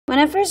When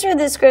I first read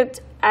the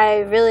script, I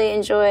really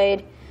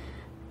enjoyed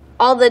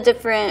all the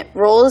different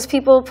roles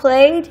people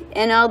played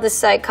and all the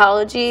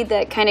psychology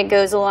that kind of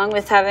goes along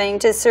with having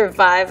to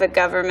survive a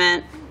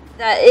government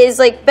that is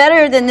like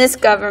better than this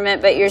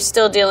government, but you're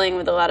still dealing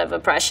with a lot of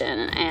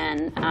oppression,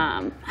 and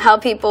how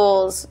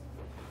people's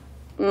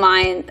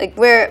mind, like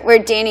where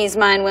Danny's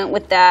mind went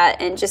with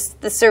that, and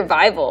just the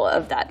survival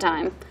of that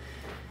time.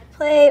 I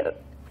play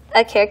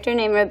a character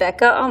named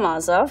Rebecca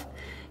Almazov.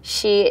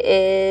 She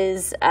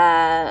is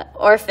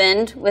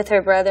orphaned with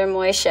her brother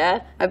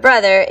Moishe. My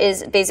brother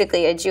is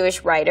basically a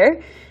Jewish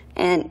writer,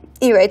 and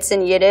he writes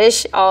in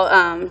Yiddish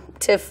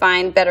to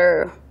find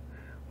better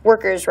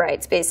workers'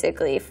 rights,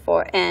 basically.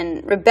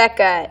 And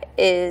Rebecca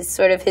is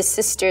sort of his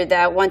sister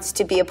that wants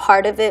to be a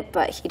part of it,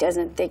 but he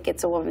doesn't think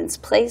it's a woman's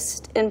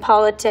place in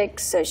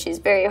politics, so she's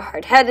very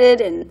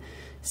hard-headed and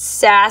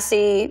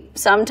sassy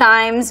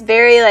sometimes,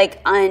 very like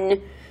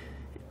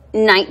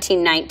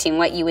 1919,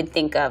 what you would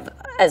think of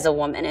as a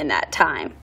woman in that time.